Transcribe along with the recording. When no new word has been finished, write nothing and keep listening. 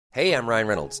Hey, I'm Ryan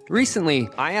Reynolds. Recently,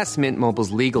 I asked Mint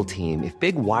Mobile's legal team if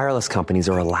big wireless companies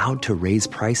are allowed to raise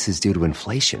prices due to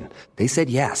inflation. They said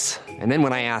yes. And then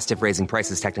when I asked if raising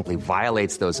prices technically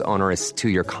violates those onerous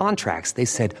two-year contracts, they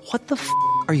said, "What the f***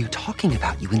 are you talking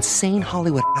about, you insane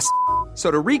Hollywood ass?" So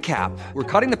to recap, we're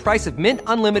cutting the price of Mint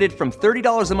Unlimited from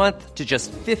 $30 a month to just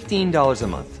 $15 a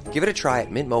month. Give it a try at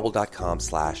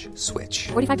mintmobile.com/switch.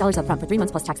 $45 up front for 3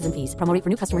 months plus taxes and fees. Promo rate for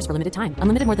new customers for limited time.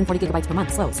 Unlimited more than 40 gigabytes per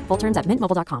month. Slows full terms at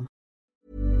mintmobile.com.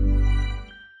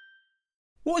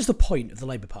 What is the point of the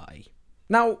Labour Party?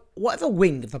 Now, whatever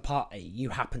wing of the party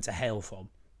you happen to hail from,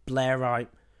 Blairite,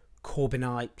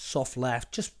 Corbynite, soft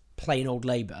left, just plain old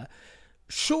Labour,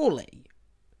 surely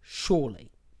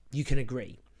you can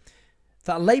agree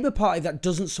that a Labour Party that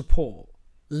doesn't support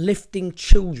lifting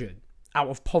children out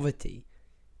of poverty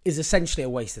is essentially a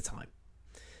waste of time.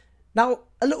 Now,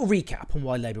 a little recap on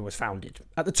why Labour was founded.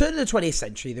 At the turn of the 20th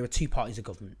century, there were two parties of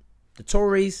government, the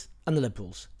Tories and the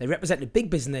Liberals. They represented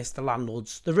big business, the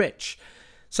landlords, the rich.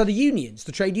 So the unions,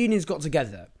 the trade unions, got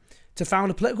together to found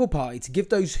a political party to give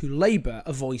those who labour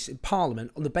a voice in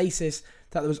Parliament on the basis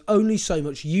that there was only so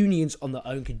much unions on their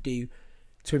own could do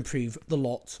to improve the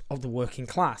lot of the working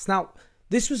class. Now,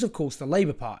 this was, of course, the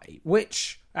Labour Party,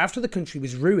 which, after the country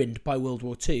was ruined by World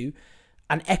War II,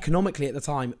 and economically at the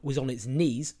time was on its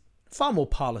knees, far more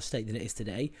parlour state than it is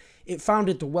today, it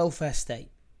founded the welfare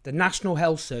state, the National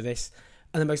Health Service,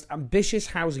 and the most ambitious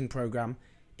housing programme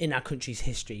in our country's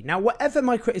history. Now, whatever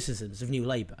my criticisms of New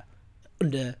Labour,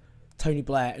 under Tony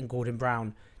Blair and Gordon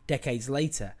Brown decades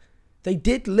later, they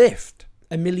did lift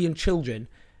 1 million children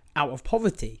out of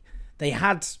poverty. They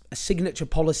had a signature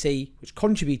policy which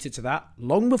contributed to that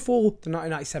long before the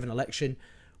 1997 election,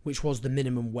 which was the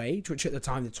minimum wage, which at the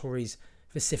time the Tories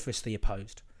vociferously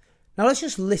opposed. Now let's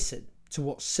just listen to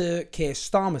what Sir Keir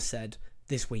Starmer said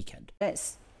this weekend.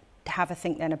 Let's have a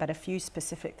think then about a few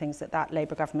specific things that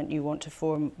Labour government you want to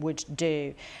form would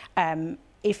do.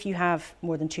 If you have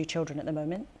more than 2 children at the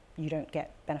moment, you don't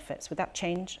get benefits. Would that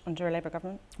change under a Labour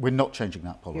government? We're not changing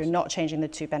that policy. You're not changing the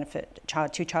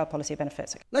two-child policy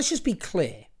benefits. Let's just be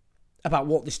clear about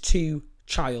what this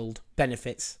 2-child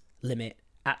benefits limit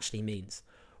actually means.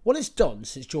 What it's done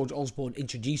since George Osborne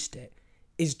introduced it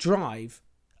is drive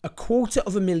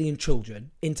 250,000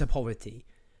 children into poverty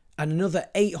and another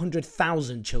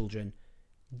 800,000 children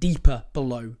deeper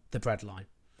below the breadline.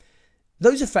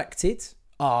 Those affected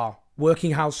are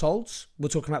working households. We're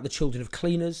talking about the children of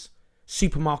cleaners,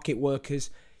 supermarket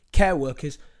workers, care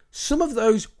workers. Some of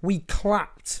those we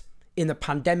clapped in the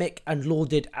pandemic and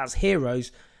lauded as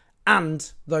heroes,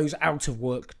 and those out of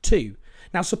work too.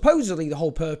 Now, supposedly the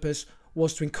whole purpose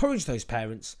was to encourage those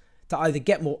parents to either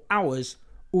get more hours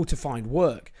or to find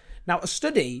work. Now, a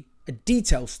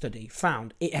detailed study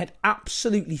found it had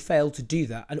absolutely failed to do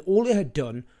that, and all it had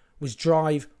done was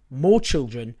drive more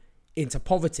children into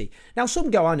poverty. Now, some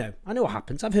go, I know what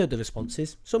happens. I've heard the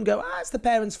responses. Some go, it's the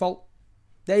parents' fault.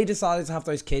 They decided to have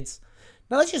those kids.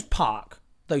 Now, let's just park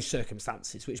those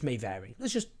circumstances, which may vary.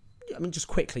 Let's just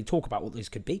quickly talk about what those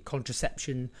could be.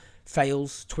 Contraception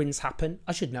fails, twins happen.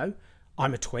 I should know.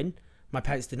 I'm a twin. My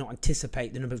parents did not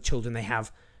anticipate the number of children they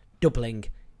have doubling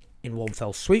in one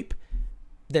fell swoop.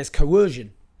 There's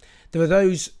coercion. There are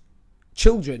those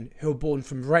children who are born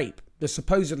from rape. There's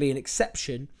supposedly an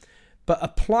exception, but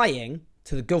applying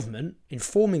to the government,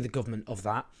 informing the government of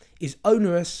that, is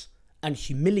onerous and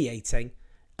humiliating,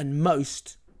 and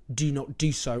most do not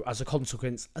do so as a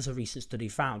consequence, as a recent study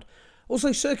found.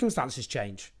 Also, circumstances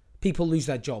change. People lose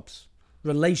their jobs.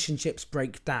 Relationships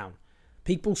break down.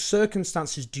 People's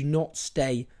circumstances do not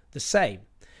stay the same.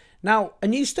 Now, a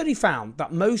new study found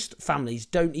that most families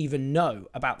don't even know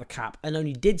about the cap and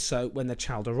only did so when their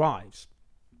child arrives.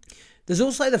 There's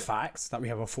also the fact that we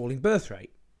have a falling birth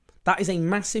rate. That is a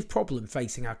massive problem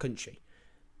facing our country.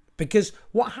 Because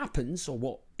what happens, or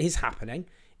what is happening,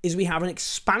 is we have an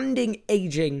expanding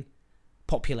ageing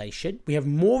population, we have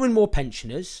more and more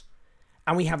pensioners,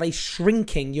 and we have a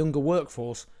shrinking younger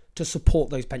workforce to support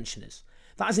those pensioners.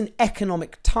 That is an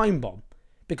economic time bomb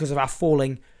because of our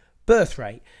falling birth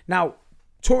rate. Now,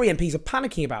 Tory MPs are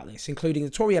panicking about this, including the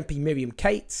Tory MP Miriam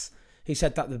Cates, who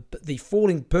said that the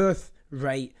falling birth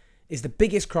rate is the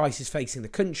biggest crisis facing the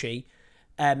country,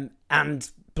 and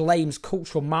blames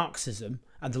cultural Marxism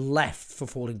and the left for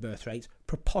falling birth rates.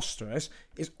 Preposterous.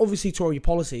 It's obviously Tory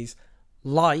policies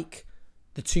like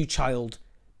the 2-child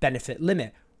benefit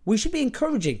limit. We should be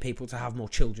encouraging people to have more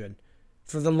children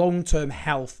for the long-term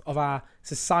health of our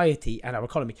society and our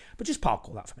economy. But just park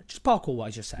all that for a minute. Just park all what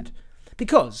I just said.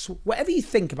 Because whatever you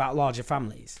think about larger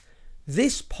families,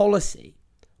 this policy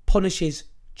punishes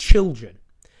children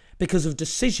because of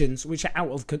decisions which are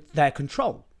out of their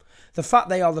control. The fact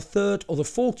they are the third or the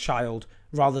fourth child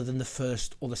rather than the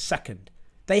first or the second.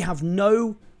 They have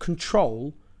no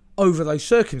control over those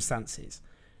circumstances.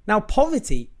 Now,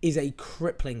 poverty is a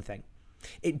crippling thing.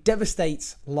 It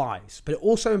devastates lives, but it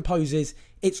also imposes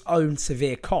its own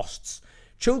severe costs.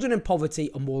 Children in poverty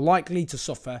are more likely to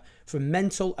suffer from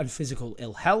mental and physical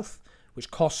ill health, which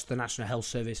costs the National Health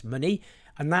Service money,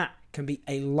 and that can be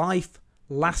a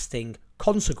life-lasting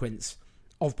consequence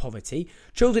of poverty.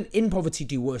 Children in poverty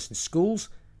do worse in schools.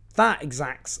 That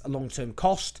exacts a long-term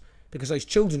cost because those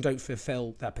children don't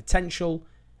fulfill their potential,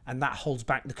 and that holds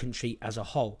back the country as a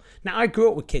whole. Now, I grew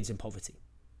up with kids in poverty.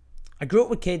 I grew up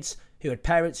with kids who had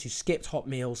parents who skipped hot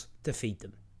meals to feed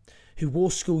them, who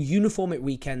wore school uniform at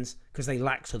weekends because they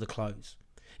lacked other clothes,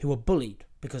 who were bullied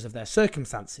because of their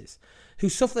circumstances, who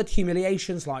suffered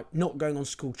humiliations like not going on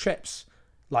school trips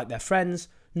like their friends,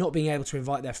 not being able to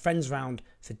invite their friends round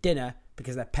for dinner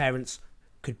because their parents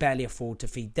could barely afford to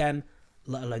feed them,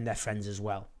 let alone their friends as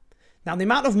well. Now, the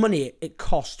amount of money it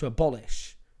costs to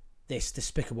abolish this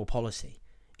despicable policy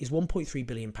is £1.3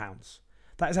 billion.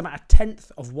 That is about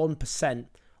 0.1%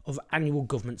 of annual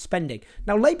government spending.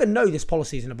 Now, Labour know this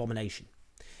policy is an abomination.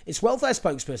 Its welfare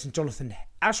spokesperson, Jonathan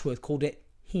Ashworth, called it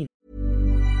heinous.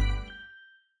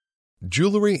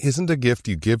 Jewelry isn't a gift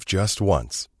you give just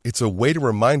once. It's a way to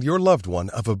remind your loved one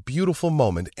of a beautiful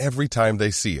moment every time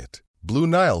they see it. Blue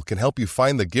Nile can help you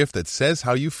find the gift that says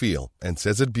how you feel and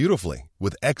says it beautifully,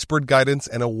 with expert guidance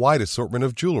and a wide assortment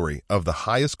of jewelry of the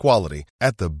highest quality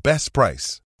at the best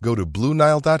price. Go to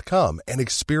BlueNile.com and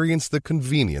experience the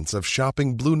convenience of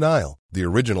shopping Blue Nile, the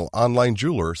original online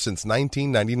jeweler since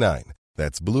 1999.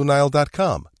 That's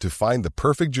BlueNile.com to find the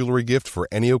perfect jewelry gift for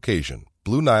any occasion.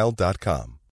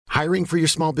 BlueNile.com. Hiring for your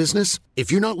small business?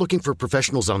 If you're not looking for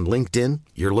professionals on LinkedIn,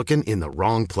 you're looking in the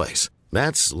wrong place.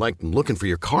 That's like looking for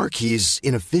your car keys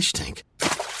in a fish tank.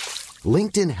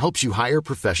 LinkedIn helps you hire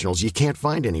professionals you can't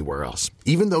find anywhere else,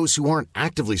 even those who aren't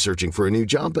actively searching for a new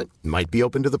job but might be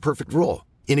open to the perfect role.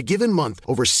 In a given month,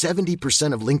 over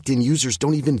 70% of LinkedIn users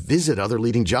don't even visit other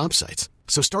leading job sites.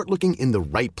 So start looking in the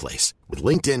right place. With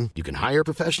LinkedIn, you can hire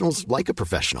professionals like a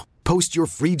professional. Post your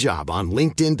free job on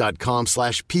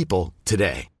linkedin.com/people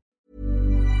today.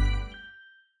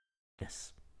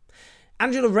 Yes.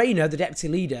 Angela Rayner, the deputy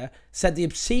leader, said the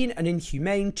obscene and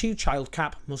inhumane two-child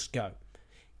cap must go.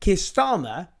 Keir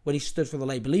Starmer, when he stood for the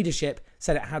Labour leadership,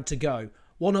 said it had to go.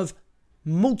 One of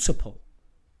multiple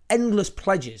endless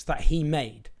pledges that he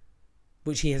made,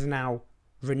 which he has now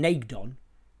reneged on,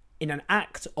 in an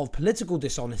act of political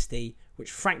dishonesty,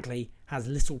 which frankly has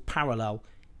little parallel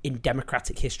in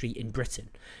democratic history in Britain.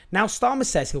 Now, Starmer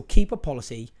says he'll keep a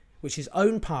policy which his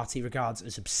own party regards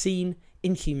as obscene,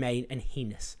 inhumane and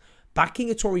heinous, backing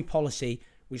a Tory policy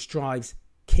which drives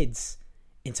kids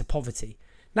into poverty.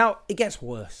 Now, it gets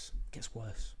worse. It gets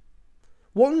worse.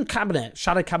 One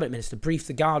shadow cabinet minister briefed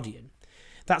The Guardian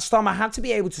that Starmer had to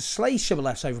be able to slay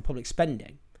shibboleths over public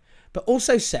spending, but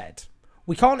also said,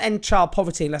 we can't end child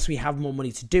poverty unless we have more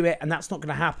money to do it, and that's not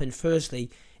going to happen,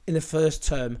 firstly, in the first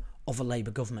term of a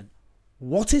Labour government.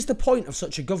 What is the point of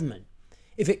such a government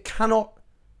if it cannot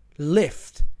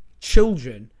lift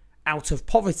children out of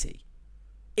poverty?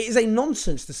 It is a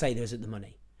nonsense to say there isn't the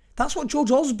money. That's what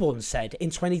George Osborne said in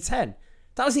 2010.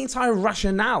 That was the entire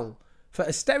rationale for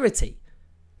austerity.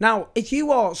 Now, if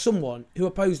you are someone who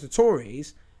opposed the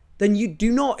Tories, then you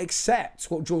do not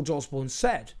accept what George Osborne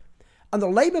said. And the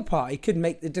Labour Party could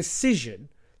make the decision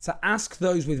to ask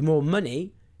those with more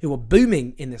money, who are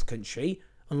booming in this country,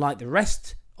 unlike the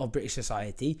rest of British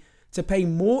society, to pay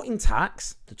more in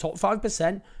tax, the top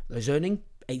 5%, those earning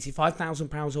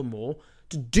 £85,000 or more,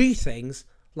 to do things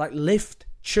like lift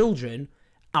children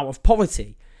out of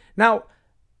poverty. Now,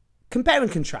 compare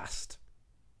and contrast.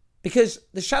 Because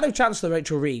the Shadow Chancellor,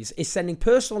 Rachel Reeves, is sending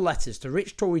personal letters to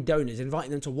rich Tory donors inviting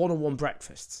them to one-on-one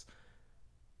breakfasts.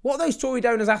 What are those Tory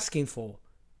donors asking for?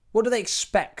 What do they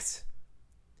expect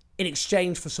in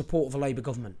exchange for support of a Labour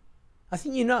government? I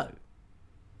think you know.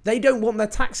 They don't want their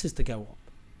taxes to go up.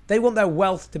 They want their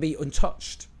wealth to be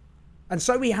untouched. And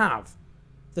so we have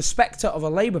the spectre of a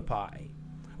Labour Party,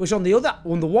 which on the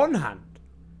one hand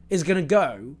is going to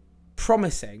go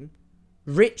promising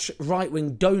rich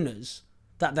right-wing donors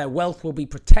that their wealth will be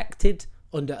protected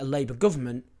under a Labour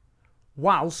government,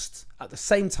 whilst at the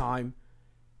same time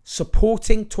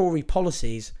supporting Tory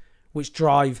policies which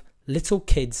drive little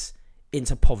kids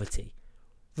into poverty.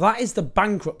 That is the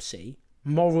bankruptcy,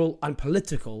 moral and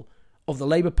political, of the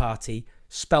Labour Party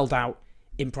spelled out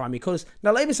in primary colours.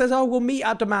 Now, Labour says, we'll meet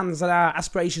our demands and our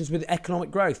aspirations with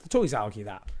economic growth. The Tories argue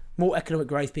that. More economic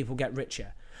growth, people get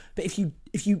richer. But if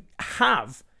you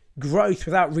have growth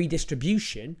without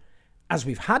redistribution, as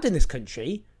we've had in this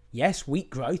country, yes, weak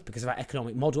growth because of our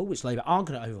economic model, which Labour aren't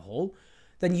going to overhaul,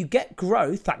 then you get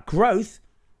growth. That growth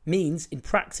means, in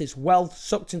practice, wealth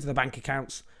sucked into the bank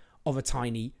accounts of a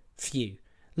tiny few.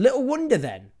 Little wonder,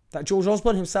 then, that George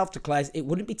Osborne himself declares it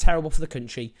wouldn't be terrible for the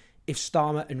country if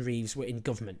Starmer and Reeves were in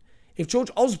government. If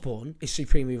George Osborne is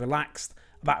supremely relaxed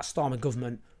about a Starmer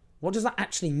government, what does that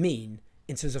actually mean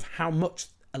in terms of how much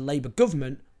a Labour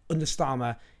government under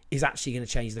Starmer is actually going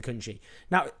to change the country?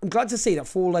 Now, I'm glad to see that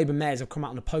 4 Labour mayors have come out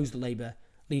and opposed the Labour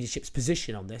leadership's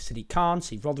position on this. Sadiq Khan,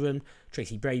 Steve Rotherham,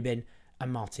 Tracy Brabin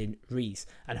and Martin Rees.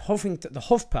 And the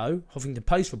Huffington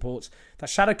Post reports that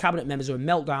shadow cabinet members are in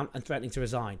meltdown and threatening to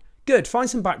resign. Good, find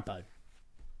some backbone.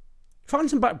 Find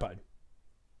some backbone.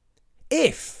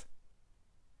 If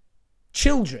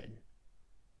children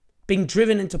being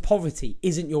driven into poverty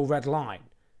isn't your red line,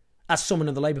 as someone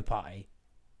in the Labour Party,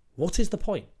 what is the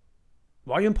point?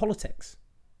 Why are you in politics?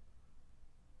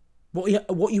 What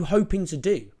are you hoping to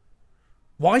do?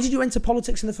 Why did you enter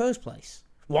politics in the first place?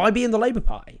 Why be in the Labour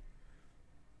Party?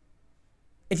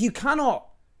 If you cannot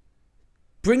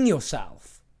bring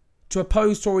yourself to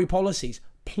oppose Tory policies,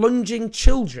 plunging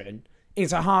children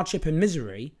into hardship and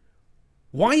misery,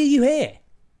 why are you here?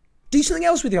 Do something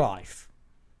else with your life.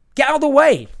 Get out of the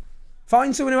way.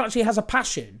 Find someone who actually has a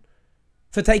passion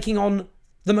for taking on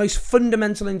the most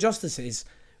fundamental injustices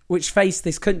which face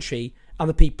this country and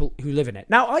the people who live in it.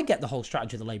 Now, I get the whole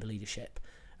strategy of the Labour leadership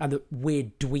and the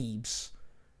weird dweebs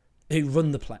who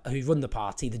run the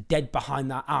party, the dead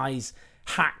behind their eyes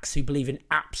hacks who believe in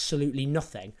absolutely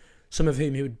nothing, some of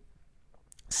whom who would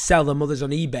sell their mothers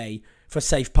on eBay for a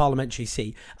safe parliamentary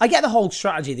seat. I get the whole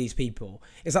strategy of these people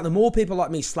is that the more people like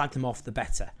me slag them off, the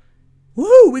better.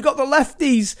 Woo! We got the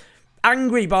lefties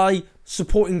angry by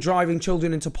supporting driving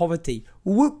children into poverty.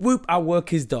 Whoop, whoop, our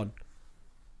work is done.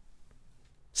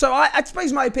 So I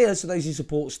suppose my appeal is to those who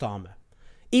support Starmer,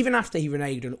 even after he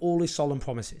reneged on all his solemn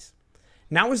promises.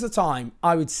 Now is the time,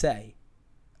 I would say,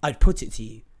 I'd put it to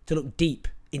you, to look deep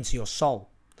into your soul,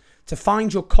 to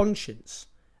find your conscience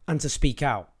and to speak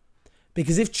out.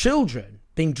 Because if children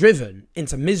being driven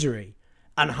into misery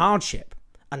and hardship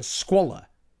and squalor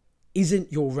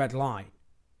isn't your red line,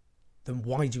 then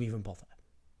why do you even bother?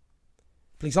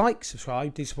 Please like,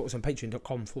 subscribe, do support us on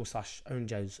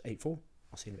patreon.com/OwenJones84.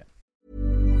 I'll see you in a bit.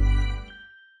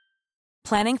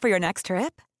 Planning for your next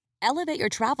trip? Elevate your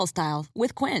travel style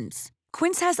with Quince.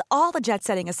 Quince has all the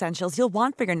jet-setting essentials you'll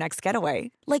want for your next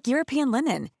getaway, like European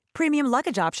linen, premium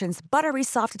luggage options, buttery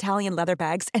soft Italian leather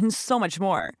bags, and so much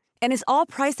more. And is all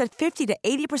priced at 50 to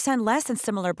 80% less than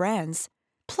similar brands.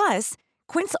 Plus,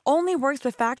 Quince only works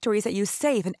with factories that use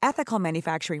safe and ethical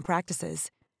manufacturing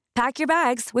practices. Pack your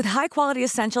bags with high-quality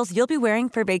essentials you'll be wearing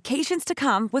for vacations to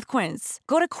come with Quince.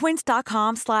 Go to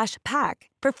quince.com/pack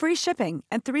for free shipping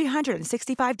and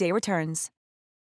 365-day returns.